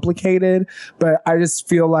complicated, but I just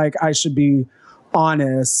feel like I should be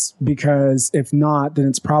honest, because if not, then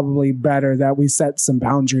it's probably better that we set some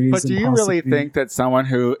boundaries. But do and you really possibly- think that someone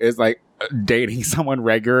who is like dating someone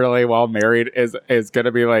regularly while married is going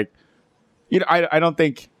to be like, I don't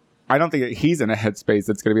think that he's in a headspace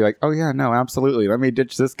that's going to be like, oh yeah, no, absolutely. Let me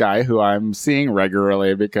ditch this guy who I'm seeing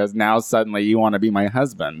regularly because now suddenly you want to be my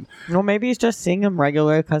husband. Well, maybe he's just seeing him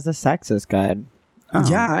regular because the sex is good. Oh.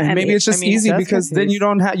 Yeah, and I maybe mean- it's just I mean, easy that's because what then he's- you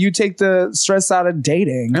don't have, you take the stress out of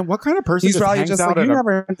dating. And what kind of person He's just probably hangs just out like, at you a-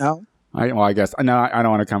 never know. I guess no, I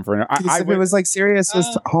don't want to come for it. If it was like serious as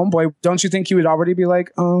homeboy, don't you think he would already be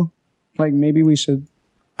like, oh, like maybe we should,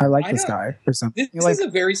 I like I this don't- guy or something. This Like, is a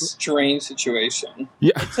very strange situation.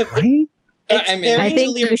 yeah. right? It's I mean- very I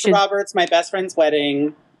think Julia you should- Roberts, my best friend's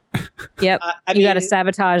wedding. Yep. I You got to mean-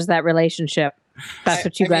 sabotage that relationship. That's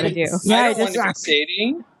what you got to do. Yeah, I don't want to be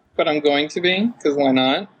shady, but I'm going to be because why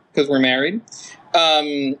not? Because we're married.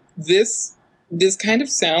 This This kind of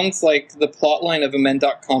sounds like the plotline of a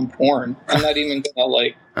men.com porn. I'm not even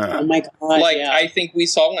gonna Oh my god! I think we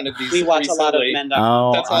saw one of these. We watch a lot of recently. men.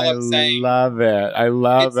 Oh, That's all I I'm saying. love it. I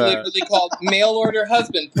love It's it. literally called Mail Order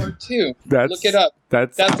Husband Part 2. Look it up.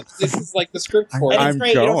 This Is like the script for it. And I'm it's great.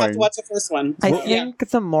 You don't have going. to watch the first one. I Well, yeah. think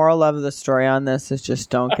the moral of the story on this is just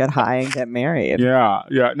don't get high and get married. Yeah.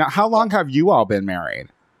 Now, how long have you all been married?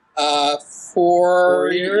 4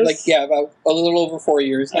 years? about a little over 4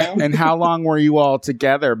 years now. And how long were you all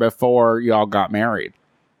together before y'all got married?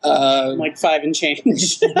 Like 5 and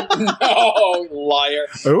change. No, liar.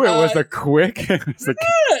 Oh, it was a quick. It was a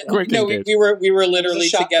quick No, engagement. we were literally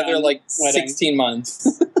It was a together shotgun like wedding. 16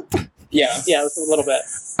 months. Yeah. Yeah, it was a little bit.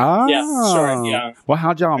 Oh, Yeah, sure, yeah. Well,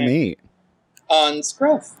 how'd y'all meet? On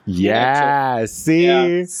Scruff. Yeah. See,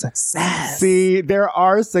 Yeah. Success. see, there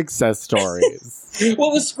are success stories.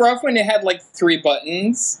 What was Scruff when it had like 3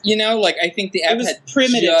 buttons? You know, like I think the app was had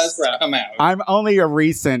primitive just Scruff. come out. I'm only a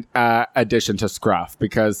recent addition to Scruff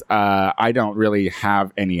because I don't really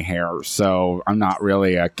have any hair, so I'm not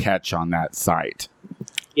really a catch on that site.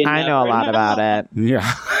 You I know a lot about it. Yeah.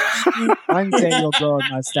 One day you'll grow a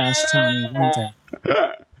mustache, Tony. One day.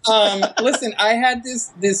 Listen, I had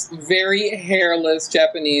this very hairless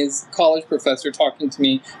Japanese college professor talking to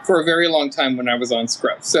me for a very long time when I was on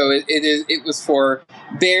Scruff. So it was for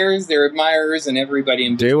bears, their admirers, and everybody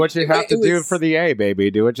in between. Do what you have to It do was- for the A, baby.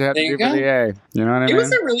 Do what you have to There do you for go. the A. You know what I It mean?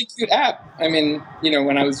 was a really cute app. I mean, you know,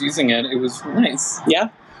 when I was using it, it was nice. Yeah.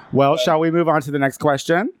 Well, shall we move on to the next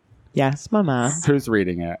question? Yes, Mama. Who's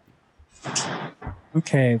reading it?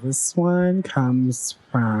 Okay, this one comes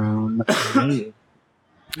from me.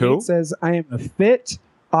 Who? It says, I am a fit,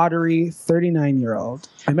 ottery 39-year-old.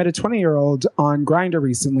 I met a 20-year-old on Grindr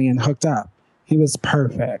recently and hooked up. He was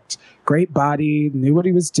perfect. Great body, knew what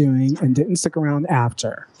he was doing, and didn't stick around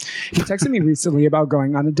after. He texted me recently about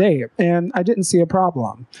going on a date, and I didn't see a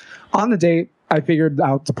problem. On the date, I figured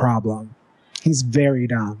out the problem. He's very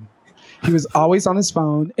dumb. He was always on his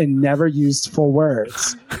phone and never used full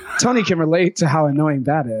words. Tony can relate to how annoying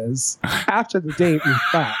that is. After the date, we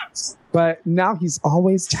fucked, but now he's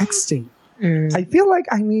always texting. I feel like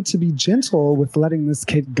I need to be gentle with letting this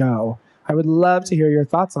kid go. I would love to hear your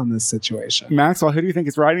thoughts on this situation. Maxwell, who do you think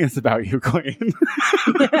is writing this about you, Queen?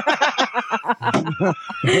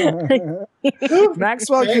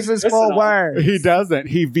 Maxwell Very uses full personal. words. He doesn't.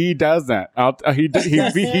 He V doesn't. He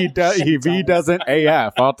V doesn't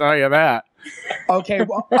AF. I'll tell you that. Okay,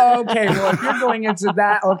 well, if you're going into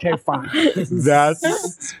that, okay, fine.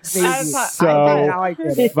 That's so Now I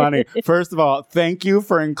get it. funny. First of all, thank you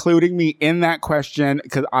for including me in that question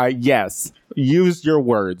because yes, use your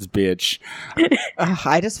words, bitch. Ugh,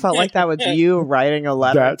 I just felt like that was you writing a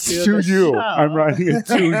letter That's to to the you. show. I'm writing it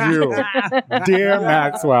to you, dear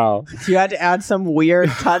Maxwell. You had to add some weird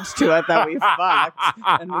touch to it that we fucked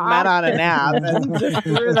and we met on an app and just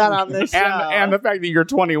threw that on the show. And the fact that you're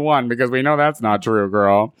 21 because we know that's not true,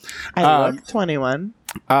 girl. I look 21.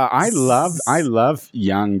 I love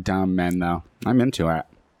young dumb men though. I'm into it.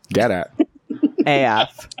 Get it.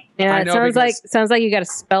 AF. Yeah, I it know sounds like you got to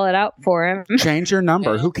spell it out for him. Change your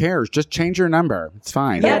number. Who cares? Just change your number. It's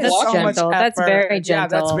fine. Yeah, Yeah, that's so much gentle. That's effort. very Yeah,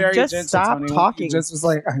 that's gentle. very Just gentle. stop Tony. talking. He just was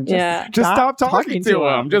like, I'm just, Yeah. Just stop talking talking to to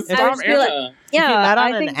him. him. Just And stop just be like, answering. you met Yeah, on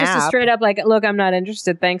I think an just a app- straight up like, look, I'm not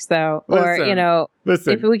interested, thanks though. Or, Listen. you know,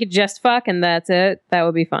 Listen. if we could just fuck and that's it, that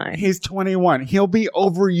would be fine. He's 21. He'll be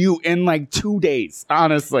over you in like 2 days.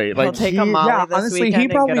 Honestly, like take a Molly yeah, this honestly, weekend he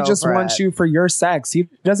and probably get just over wants it. you for your sex. He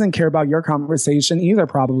doesn't care about your conversation either,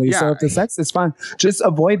 probably. So Yeah. if the sex is fun, just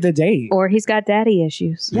avoid the date. Or he's got daddy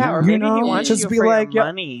issues. Yeah, or You maybe know, he wants just you be for like, your yeah.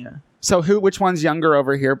 money. So which one's younger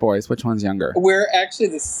over here, boys? Which one's younger? We're actually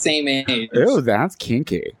the same age. Ooh, that's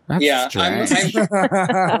kinky. That's Yeah, I'm, strange.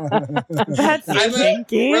 That's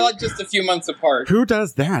kinky. we're like just a few months apart. Who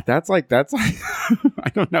does that? That's like I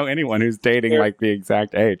don't know anyone who's dating like the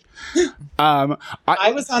exact age.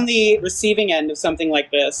 I was on the receiving end of something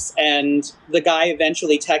like this, and the guy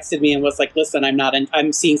eventually texted me and was like, "Listen,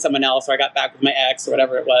 I'm seeing someone else, or I got back with my ex, or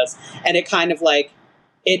whatever it was." And it kind of like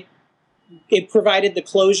it provided the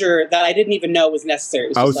closure that I didn't even know was necessary. It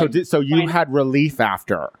was Oh, just so like, so you fine. had relief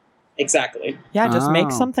after. Exactly. Yeah, just Oh.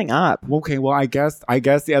 make something up. Okay, well, I guess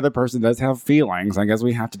the other person does have feelings. I guess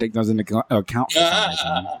we have to take those into account. For some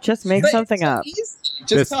reason. Just make But something it's so up. easy. Just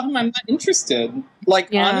This- tell him I'm not interested. Like,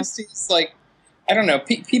 Yeah. honesty is like, I don't know.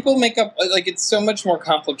 People make up, like, it's so much more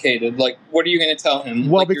complicated. Like, what are you going to tell him?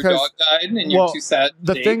 Well, like, because- your dog died and you're well, too sad. to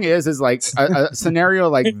The date? thing is like a scenario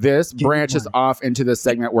like this Give me branches one. off into the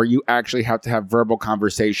segment where you actually have to have verbal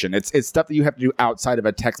conversation. It's stuff that you have to do outside of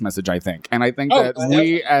a text message, I think. And I think Oh, that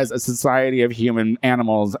definitely. we as a society of human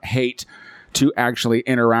animals hate to actually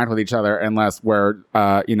interact with each other unless we're,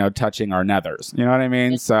 touching our nethers. You know what I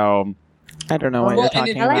mean? So I don't know what Well, you're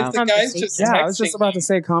and talking if about. the guy's just Yeah, I was just texting about to me-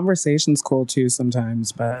 say conversation's cool too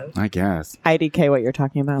sometimes, but I guess. IDK, what you're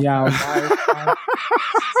talking about? yeah,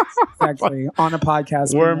 exactly. On a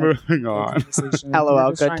podcast, We're we have moving a on. conversation. LOL, We're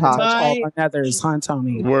just good trying to talk. touch all My- our nethers, huh,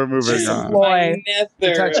 Tony? We're moving Just on. employ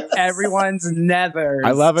to touch nethers. everyone's nethers.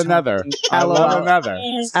 I love another. Tony. I love LOL. another.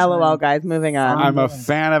 LOL, guys, moving on. I'm a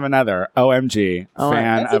fan of another. OMG. Oh,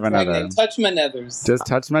 Fan That's a of great another. name. Touch my nethers. Just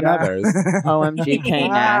touch my Yeah. nethers. OMGK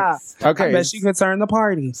Ah, next. I Okay. bet she could turn the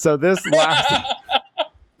party. So this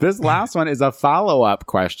last one is a follow-up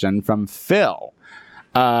question from Phil.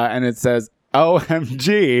 And it says,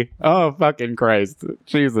 OMG. Oh, fucking Christ.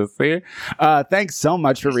 Jesus, see? Thanks so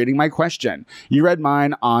much for reading my question. You read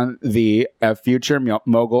mine on the Future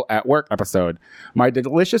Mogul at Work episode. My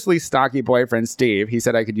deliciously stocky boyfriend, Steve, he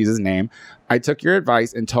said I could use his name. I took your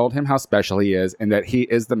advice and told him how special he is and that he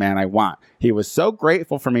is the man I want. He was so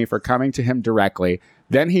grateful for me for coming to him directly.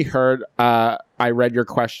 Then he heard, I read your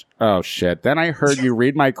question. Oh, shit. Then I heard you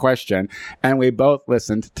read my question and we both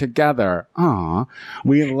listened together. Aw.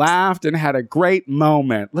 We laughed and had a great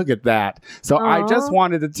moment. Look at that. So I just Aw.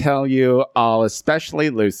 wanted to tell you all, especially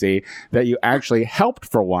Lucy, that you actually helped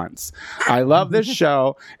for once. I love this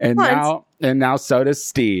show and Once. now so does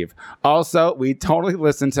Steve. Also, we totally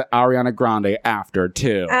listened to Ariana Grande after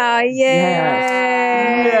too. Oh,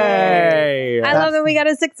 yay. Yay. I love that we got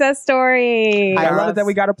a success story. I love it that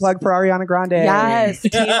we got a plug for Ariana Grande. Yes,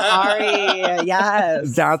 Team Ari.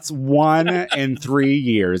 Yes. That's 1 in 3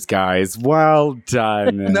 years, guys. Well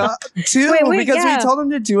done. No, two, Wait, because yeah. we told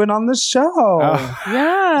him to do it on the show. Oh.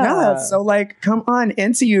 Yeah. Yeah, so like, come on,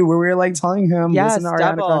 Into You, where we were like telling him, Yes, listen to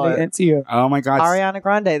Ariana double. Grande, Into You. Oh my God. Ariana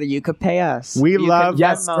Grande, that you could pay us. We You could love-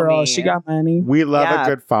 Yes, Venmo girl, me. she got money. We love Yeah. a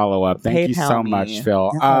good follow up. Thank you PayPal so me. much,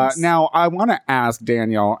 Phil. Yes. Now, I want to ask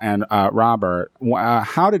Daniel and Robert,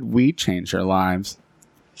 how did we change your lives?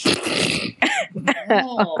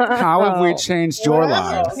 Oh. How have we changed your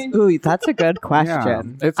Wow. lives? Ooh, that's a good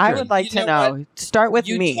question. it's I good. would like You to know know. Start with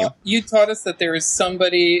me. You taught us that there is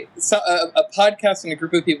somebody, a podcast and a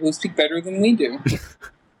group of people who speak better than we do.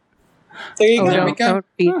 There you Oh, go. There we don't, go. don't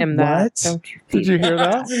feed him that. What? Don't you Did feed you him hear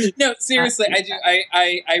that? No, seriously, I do.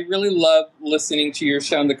 I really love listening to your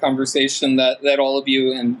show and the conversation that all of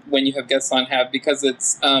you and when you have guests on have, because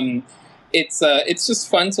it's just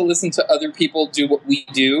fun to listen to other people do what we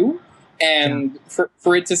do, and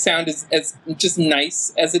for it to sound as just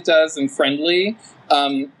nice as it does and friendly.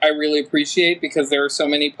 I really appreciate, because there are so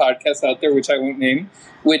many podcasts out there, which I won't name,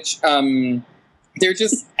 which they're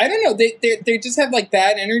just, I don't know, they just have like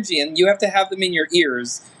bad energy, and you have to have them in your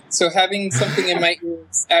ears. So having something in my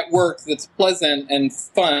ears at work that's pleasant and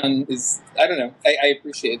fun is, I don't know, I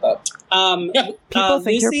appreciate that. People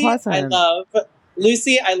think you're Lucy, pleasant.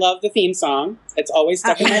 I love the theme song. It's always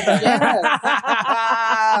stuck in my head.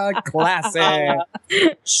 Classic.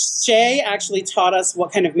 Shay actually taught us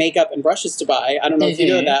what kind of makeup and brushes to buy. I don't know if you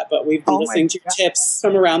know that, but we've been Oh my listening to God. tips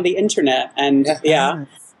from around the internet. And yeah.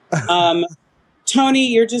 Tony,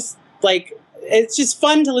 you're just like, it's just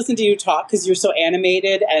fun to listen to you talk because you're so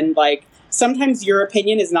animated, and like sometimes your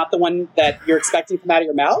opinion is not the one that you're expecting to come out of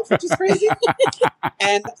your mouth, which is crazy.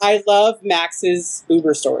 And I love Max's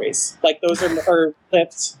Uber stories. Like those are or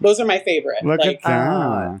clips. Those are my favorite. Look like, at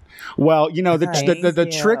that. Well, you know, the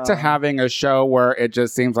Thank trick to you. having a show where it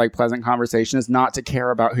just seems like pleasant conversation is not to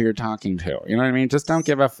care about who you're talking to. You know what I mean? Just don't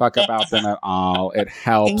give a fuck about them at all. It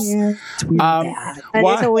helps.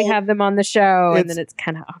 Until we have them on the show, and It's- then it's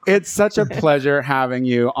kind of awkward. It's such a pleasure having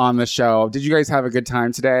you on the show. Did you guys have a good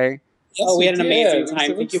time today? oh, we had an amazing It was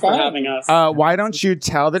time. Thank you fun. for having us. Why don't you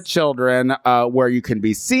tell the children where you can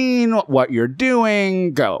be seen, what you're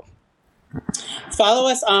doing? Go. Follow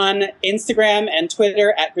us on Instagram and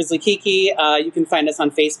Twitter at Grizzly Kiki. You can find us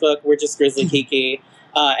on Facebook. We're just Grizzly Kiki.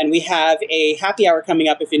 And we have a happy hour coming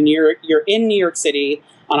up if you're in New York City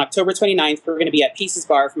on October 29th. We're going to be at Pieces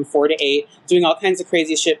Bar from 4 to 8, doing all kinds of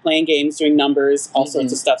crazy shit, playing games, doing numbers, all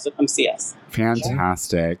sorts of stuff. So come see us.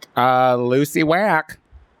 Fantastic. Lucy Wack.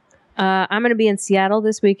 I'm going to be in Seattle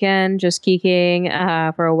this weekend, just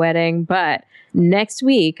geeking for a wedding. But next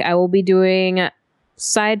week, I will be doing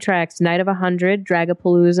Sidetracks Night of 100,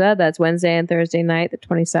 Dragapalooza. That's Wednesday and Thursday night, the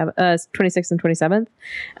 26th and 27th.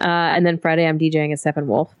 And then Friday, I'm DJing at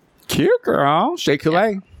Steppenwolf. Cute girl. Shea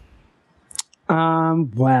Coulee.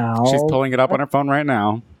 Well, She's pulling it up on her phone right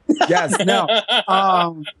now. yes, no.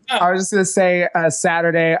 I was just gonna say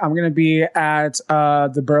Saturday I'm gonna be at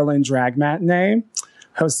the Berlin Drag Matinee,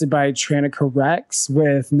 hosted by Tranica Rex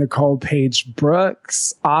with Nicole Page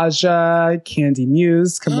Brooks, Aja, Candy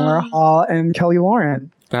Muse, Kamora Hall, and Kelly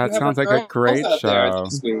Lauren. That We have sounds our like a girls great out there show.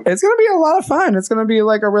 this week. It's gonna be a lot of fun. It's gonna be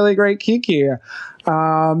like a really great Kiki.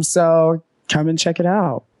 So come and check it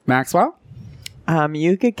out. Maxwell?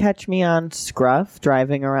 You could catch me on Scruff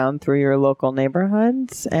driving around through your local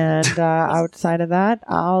neighborhoods, and outside of that,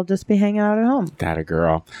 I'll just be hanging out at home. That a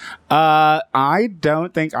girl. I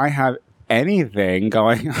don't think I have anything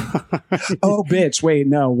going on. Oh, bitch! Wait,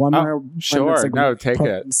 no. One Oh, more. one sure. that's, like, No, take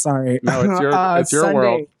important. it. Sorry. No, it's your Sunday.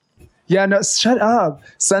 world. Yeah, no, shut up.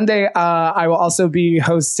 Sunday, I will also be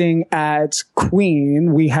hosting at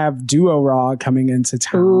Queen. We have Duo Raw coming into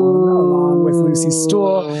town along with Lucy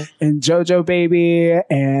Stool and JoJo Baby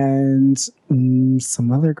and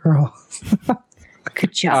some other girl.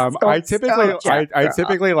 Good job. I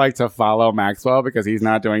typically like to follow Maxwell because he's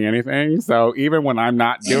not doing anything. So even when I'm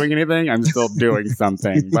not doing anything, I'm still doing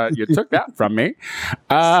something. But you took that from me.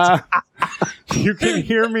 You can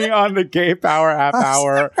hear me on the Gay Power Half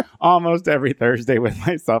Hour almost every Thursday with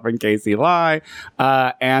myself and Casey Lai.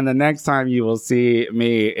 And the next time you will see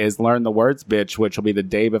me is Learn the Words, Bitch, which will be the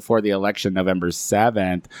day before the election, November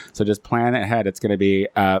 7th. So just plan ahead. It's going to be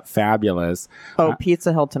fabulous. Oh,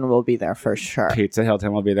 Pizza Hilton will be there for sure. Pizza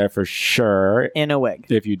Hilton will be there for sure. In a wig.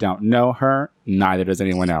 If you don't know her, neither does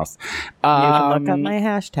anyone else. You can look up my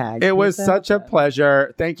hashtag. It was Pizza such a Hilton.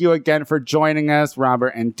 pleasure. Thank you again for joining us,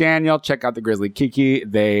 Robert and Daniel. Check out the Grizzly Kiki.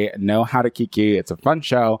 They know how to kiki. It's a fun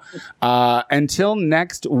show. Until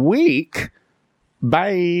next week,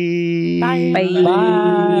 bye. Bye.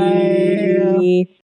 Bye.